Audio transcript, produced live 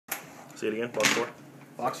Say it again, box 4.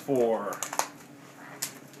 Box 4.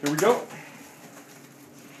 Here we go.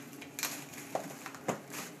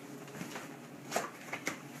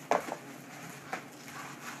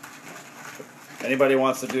 Anybody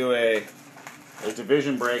wants to do a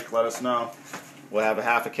division break, let us know. We'll have a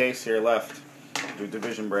half a case here left. Do a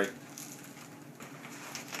division break.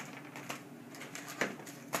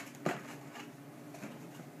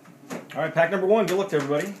 All right, pack number 1. Good luck to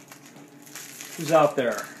everybody. Who's out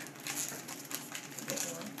there?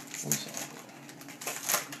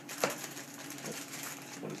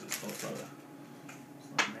 What is this? Oh, it's not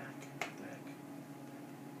a Mac. What the heck?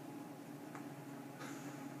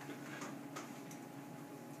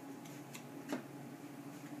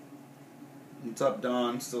 What's up,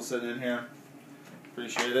 Don? Still sitting in here.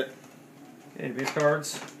 Appreciate it. Okay, base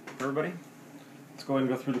cards for everybody. Let's go ahead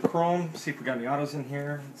and go through the chrome, see if we got any autos in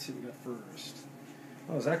here. Let's see what we got first.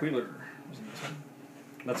 Oh, Zach Wheeler. There's a nice one.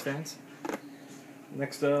 Mets fans.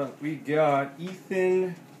 Next up, we got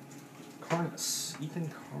Ethan Karnas.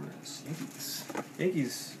 Yankees.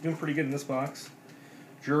 Yankees doing pretty good in this box.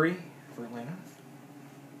 Drury for Atlanta.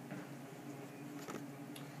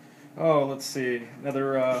 Oh, let's see.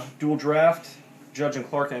 Another dual draft. Judge and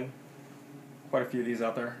Clarkin. Quite a few of these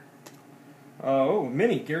out there. Oh,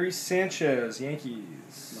 mini. Gary Sanchez,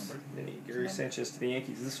 Yankees. Numbered. Mini. Gary Sanchez to the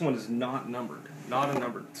Yankees. This one is not numbered. Not a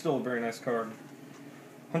numbered. Still a very nice card.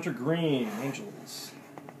 Hunter Green, Angels.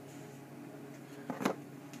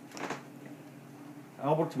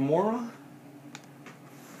 Albert Mora.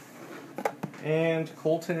 And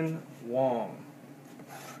Colton Wong.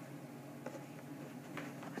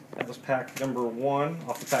 That was pack number 1.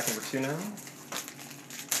 Off to pack number 2 now.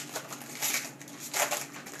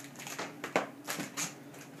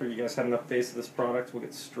 Figure you guys had enough base of this product. We'll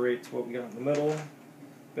get straight to what we got in the middle.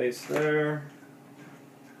 Base there.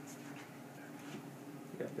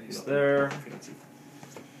 We got base there. Fancy.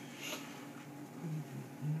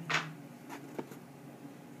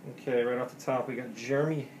 Okay, right off the top we got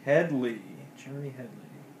Jeremy Headley.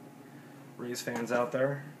 Rays fans out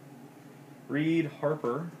there. Reed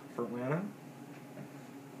Harper for Atlanta.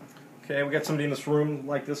 Okay, we got somebody in this room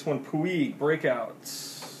like this one. Puig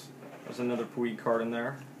Breakouts. There's another Puig card in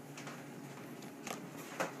there.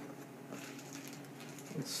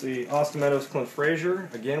 Let's see, Austin Meadows, Clint Frazier.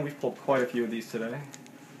 Again, we've pulled quite a few of these today.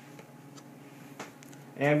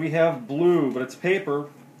 And we have blue, but it's paper.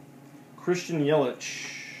 Christian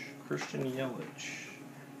Yelich.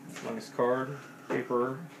 Nice card.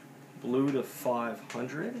 Paper. Blue to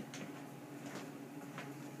 500.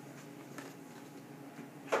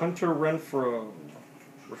 Hunter Renfroe.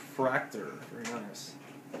 Refractor. Very nice.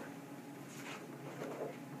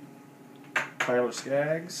 Tyler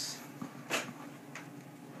Skaggs.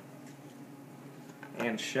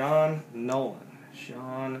 And Sean Nolan.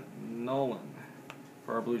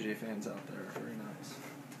 For our Blue Jay fans out there. Very nice.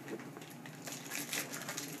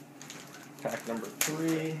 Pack number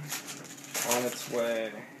 3. On its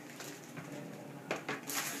way.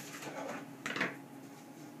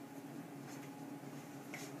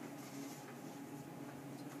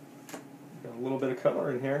 Got a little bit of color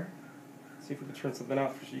in here. See if we can turn something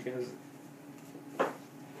out for you guys.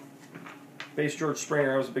 Base George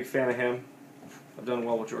Springer. I was a big fan of him. I've done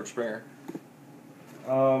well with George Springer.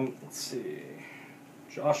 Let's see.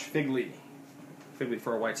 Josh Figley. Figley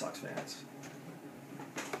for our White Sox fans.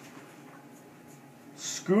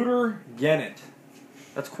 Scooter Gennett.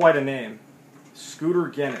 That's quite a name. Scooter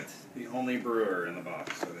Gennett. The only brewer in the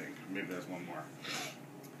box, I think. Maybe there's one more.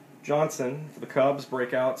 Johnson for the Cubs.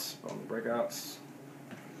 Breakouts. Breakouts.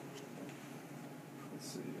 Let's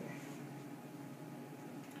see.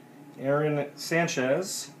 Aaron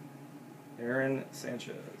Sanchez.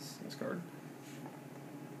 Nice card.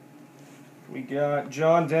 We got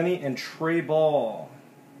John Denny and Trey Ball.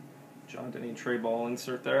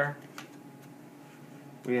 Insert there.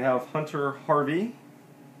 We have Hunter Harvey.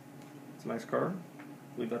 It's a nice card.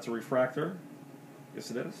 I believe that's a refractor. Yes,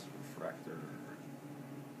 it is. Refractor.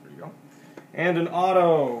 There you go. And an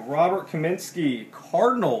auto. Robert Kaminsky.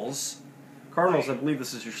 Cardinals. I believe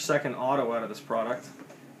this is your second auto out of this product.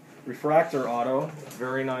 Refractor auto.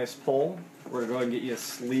 Very nice pull. We're going to go ahead and get you a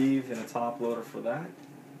sleeve and a top loader for that.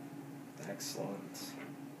 Excellent.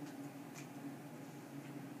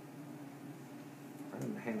 I'm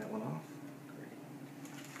going to hand that one off.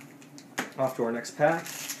 Great. Off to our next pack.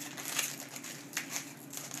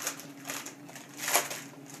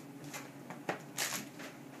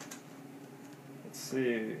 Let's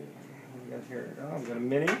see. What do we got here? Oh, we've got a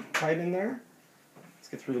mini tied in there. Let's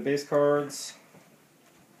get through the base cards.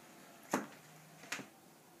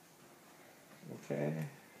 Okay.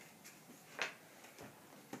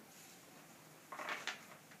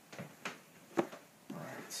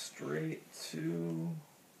 straight to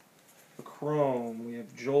the Chrome. We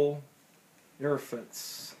have Joel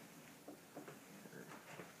Nerfitz,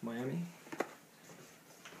 Miami.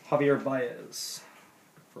 Javier Baez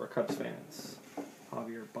for our Cubs fans.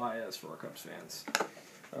 Javier Baez for our Cubs fans.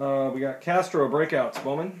 We got Castro breakouts,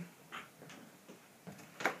 Bowman.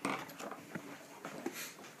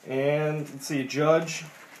 And let's see, Judge.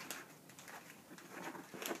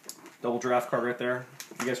 Double draft card right there.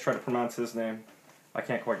 You guys try to pronounce his name. I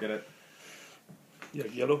can't quite get it. Yeah,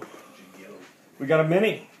 yellow. We got a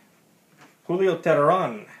mini. Julio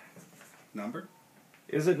Teheran. Numbered?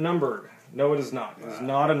 Is it numbered? No, it is not. It is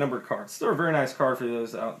not a numbered card. Still a very nice card for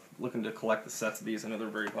those out looking to collect the sets of these. I know they're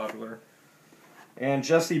very popular. And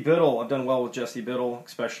Jesse Biddle. I've done well with Jesse Biddle,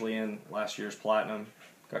 especially in last year's Platinum.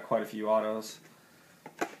 Got quite a few autos.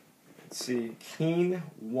 Let's see. Keenan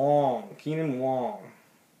Wong.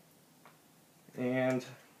 And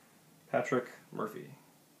Patrick Murphy.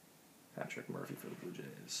 Patrick Murphy for the Blue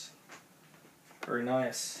Jays. Very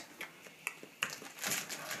nice.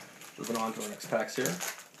 Moving on to our next packs here.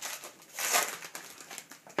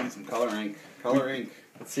 Need some color ink. Color ink.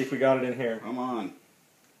 Let's see if we got it in here. Come on.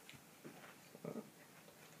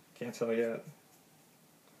 Can't tell yet.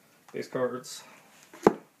 Base cards.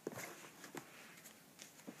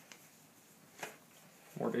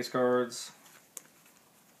 More base cards.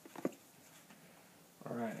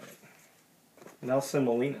 Alright. Nelson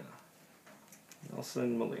Molina.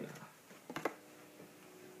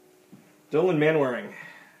 Dylan Manwaring.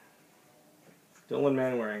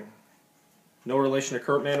 No relation to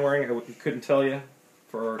Kurt Manwaring. I couldn't tell you.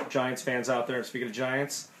 For our Giants fans out there, speaking of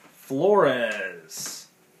Giants, Flores.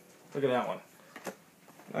 Look at that one.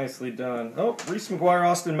 Nicely done. Oh, Reese McGuire,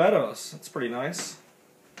 Austin Meadows. That's pretty nice.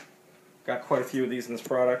 Got quite a few of these in this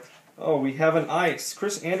product. Oh, we have an ice.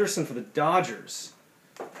 Chris Anderson for the Dodgers.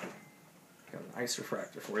 Got an ice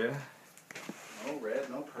refractor for you. No red,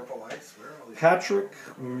 no purple ice. Where are all these? Patrick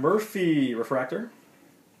Murphy refractor.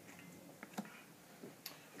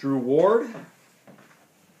 Drew Ward.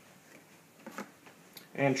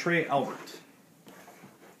 And Trey Albert.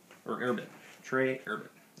 Or Erbit. Trey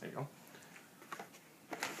Erbit. There you go.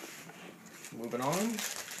 Moving on.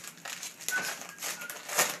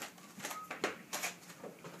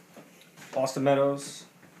 Austin Meadows.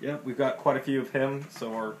 Yep, we've got quite a few of him,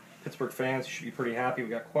 so our Pittsburgh fans should be pretty happy. We've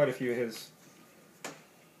got quite a few of his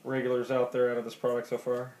regulars out there out of this product so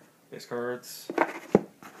far. Base cards.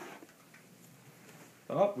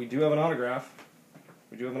 Oh, we do have an autograph.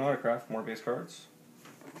 More base cards.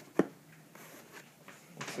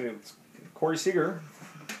 Let's see. It's Corey Seager.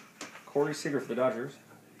 For the Dodgers.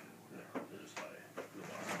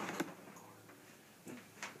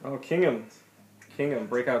 Oh, Kingham,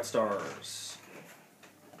 breakout stars.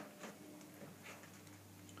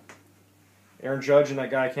 Aaron Judge and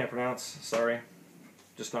that guy I can't pronounce. Sorry.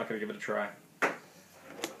 Just not going to give it a try.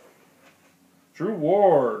 Drew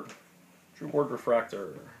Ward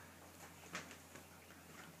refractor.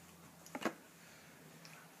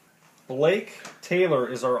 Blake Taylor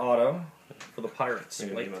is our auto for the Pirates.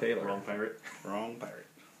 Blake Taylor. Wrong pirate. Wrong pirate.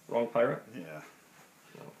 Wrong pirate? Yeah.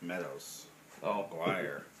 Meadows. Oh.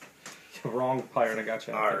 McGuire. Wrong pirate, I got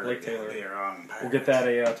you. Blake Taylor. The wrong pirate. We'll get that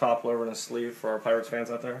a top lower in a sleeve for our Pirates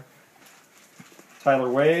fans out there.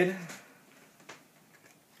 Tyler Wade.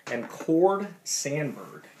 And Cord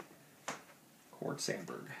Sandberg.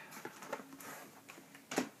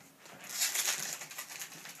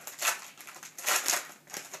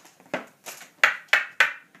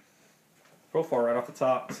 Profile right off the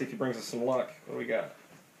top. See if he brings us some luck. What do we got?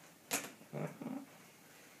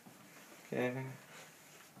 Okay.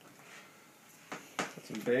 Got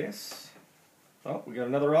some base. Oh, we got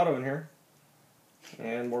another auto in here.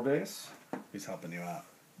 And more base. He's helping you out.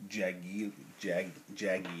 Jaggy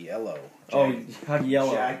Yellow. Oh,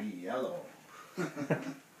 Yellow. Jaggy Yellow.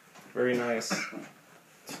 Very nice.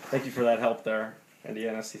 Thank you for that help there,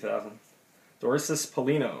 Indiana S2000. Doris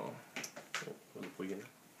Polino.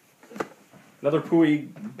 Another Puig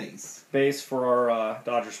base for our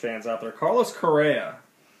Dodgers fans out there. Carlos Correa.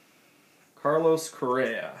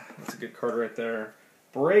 That's a good card right there.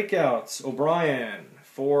 Breakouts. O'Brien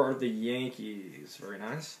for the Yankees. Very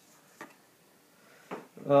nice.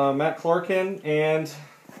 Matt Clarkin, and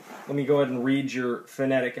let me go ahead and read your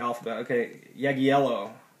phonetic alphabet. Okay,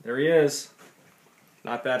 Yagiello. There he is.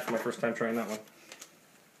 Not bad for my first time trying that one.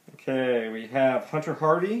 Okay, we have Hunter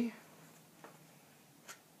Harvey.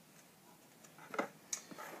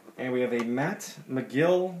 And we have a Matt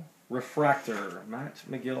McGill refractor.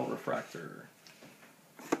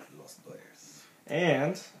 Los Dodgers.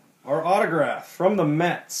 And our autograph from the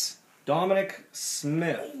Mets, Dominic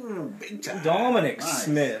Smith. Ooh, big time. Dominic Nice.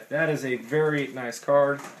 Smith. That is a very nice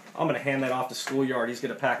card. I'm going to hand that off to Schoolyard. He's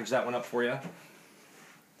going to package that one up for you.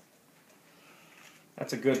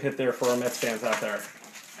 That's a good hit there for our Mets fans out there.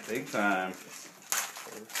 Big time.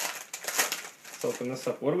 Let's open this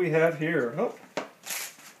up. What do we have here? Oh.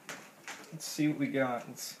 Let's see what we got.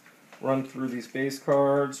 Let's run through these base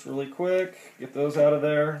cards really quick. Get those out of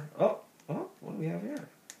there. Oh, what do we have here?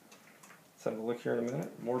 Let's have a look here in a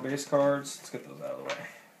minute. More base cards. Let's get those out of the way.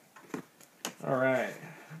 All right.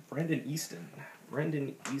 Brendan Easton.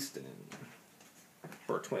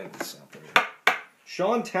 For Twins out there.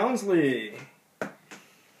 Sean Townsley.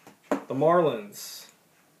 The Marlins.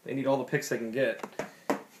 They need all the picks they can get.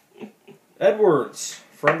 Edwards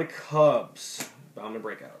from the Cubs. Bound and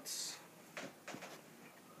breakouts.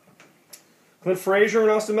 Clint Frazier and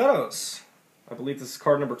Austin Meadows. I believe this is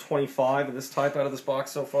card number 25 of this type out of this box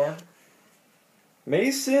so far.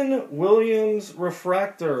 Mason Williams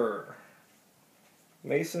Refractor.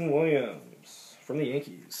 Mason Williams from the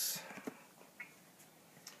Yankees.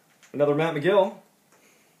 Another Matt McGill.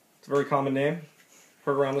 It's a very common name.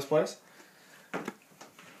 Heard around this place.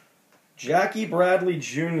 Jackie Bradley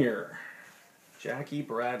Jr. Jackie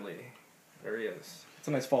Bradley. There he is. It's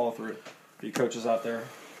a nice follow through for you coaches out there.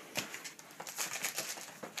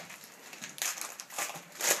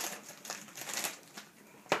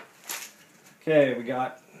 Okay, we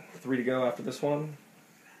got 3 to go after this one.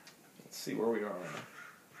 Let's see where we are.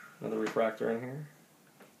 Another refractor in here.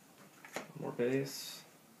 More base.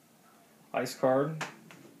 Ice card.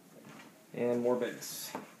 And more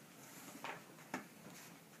base.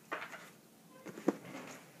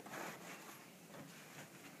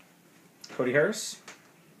 Cody Harris.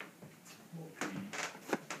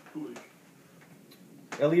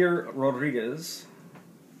 Elier Rodriguez.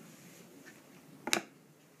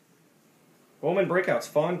 Bowman breakouts.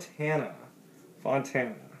 Fontana.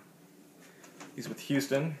 He's with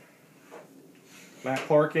Houston. Matt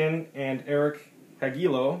Clarkin and Eric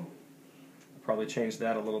Hagilo. Probably changed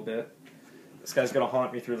that a little bit. This guy's going to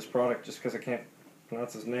haunt me through this product just because I can't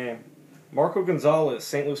pronounce his name. Marco Gonzalez,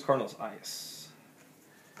 St. Louis Cardinals, ice.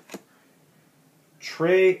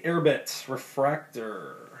 Trey Airbit,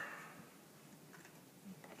 refractor.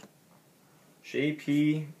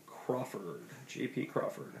 J.P. Crawford.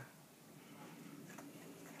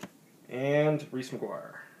 And Reese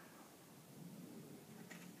McGuire.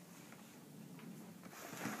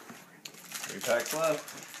 3 packs left.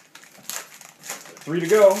 3 to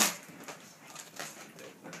go.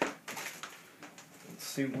 Let's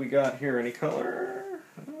see what we got here. Any color?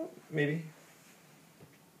 Maybe.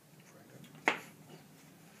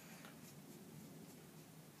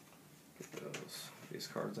 Get these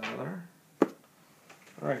cards out of there.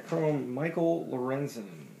 All right, Chrome, Michael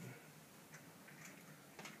Lorenzen.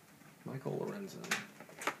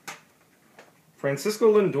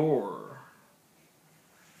 Francisco Lindor.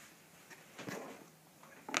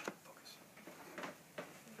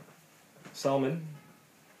 Salmon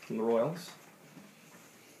from the Royals.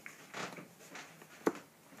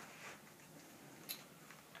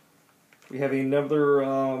 We have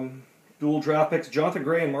another dual draft picks, Jonathan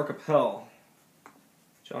Gray and Mark Appel.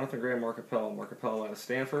 Mark Appel out of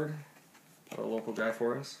Stanford. A local guy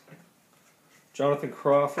for us. Jonathan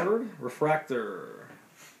Crawford, refractor.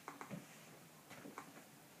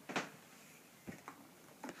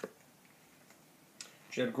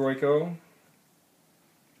 Jed Groyko.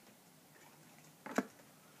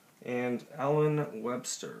 And Alan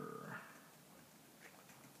Webster.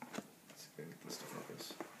 Let's get this to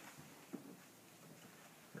focus.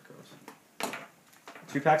 There it goes.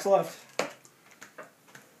 2 packs left.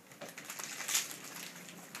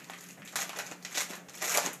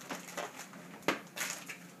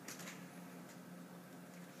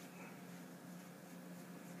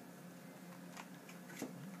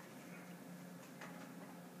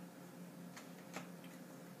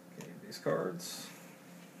 Okay, these cards.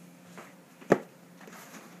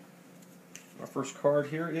 Our first card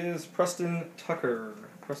here is Preston Tucker.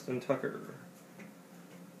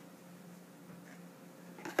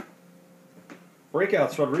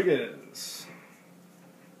 Breakouts Rodriguez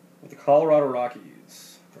with the Colorado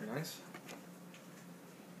Rockies. Very nice.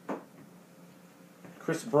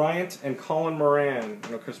 Chris Bryant and Colin Moran. I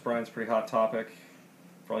know Chris Bryant's a pretty hot topic.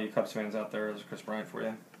 For all you Cubs fans out there, there's Chris Bryant for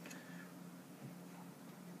you.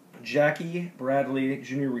 Jackie Bradley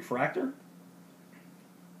Jr. refractor.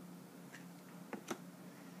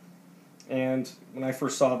 And when I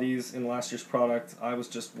first saw these in last year's product, I was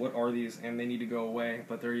just, what are these? And they need to go away.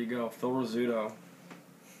 But there you go. Phil Rizzuto.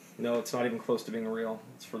 No, it's not even close to being real.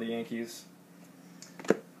 It's for the Yankees.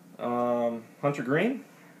 Hunter Green.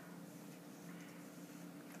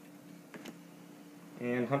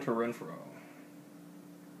 And Hunter Renfroe.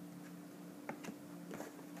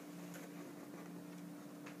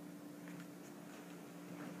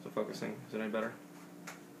 So focusing, is it any better?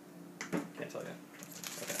 Can't tell you.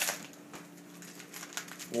 Okay.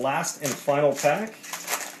 Last and final pack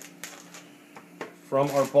from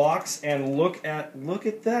our box, and look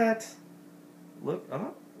at that. Look,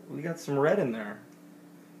 oh, we got some red in there.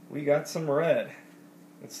 We got some red.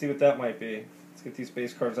 Let's see what that might be. Let's get these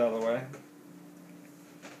base cards out of the way.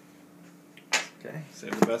 Okay.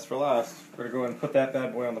 Save the best for last. Better go ahead and put that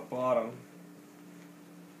bad boy on the bottom.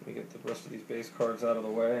 Let me get the rest of these base cards out of the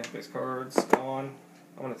way. Base cards, gone.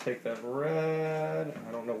 I'm going to take that red.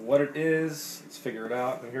 I don't know what it is. Let's figure it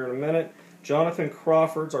out here in a minute. Jonathan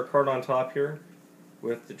Crawford's our card on top here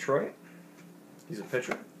with Detroit. He's a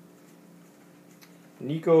pitcher.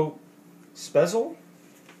 Nico Special.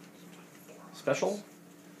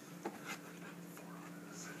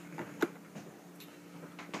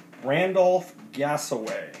 Randolph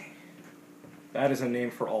Gassaway. That is a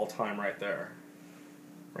name for all time right there.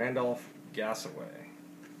 Randolph Gassaway.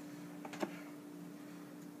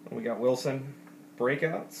 And we got Wilson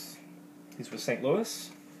Breakouts. He's with St.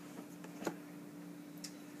 Louis.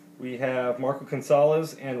 We have Marco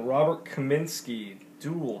Gonzalez and Robert Kaminsky,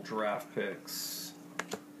 dual draft picks.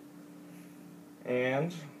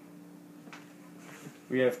 And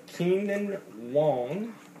we have Keenan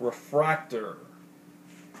Wong, refractor.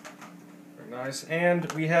 Very nice. And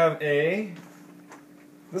we have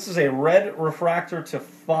this is a red refractor to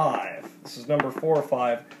 5. This is number 4 or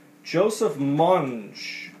 5. Joseph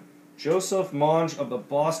Monge. Joseph Monge of the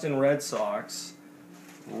Boston Red Sox.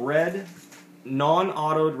 Red,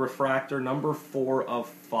 non-autoed refractor, number 4 of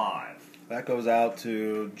 5. That goes out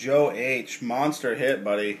to Joe H. Monster hit,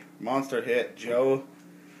 buddy. Monster hit. Joe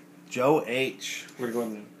H. We're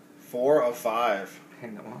going to 4 of 5.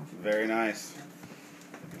 hang that one off. Very nice.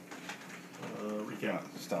 Recap.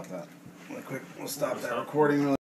 Stop that. Really quick. We'll stop that recording really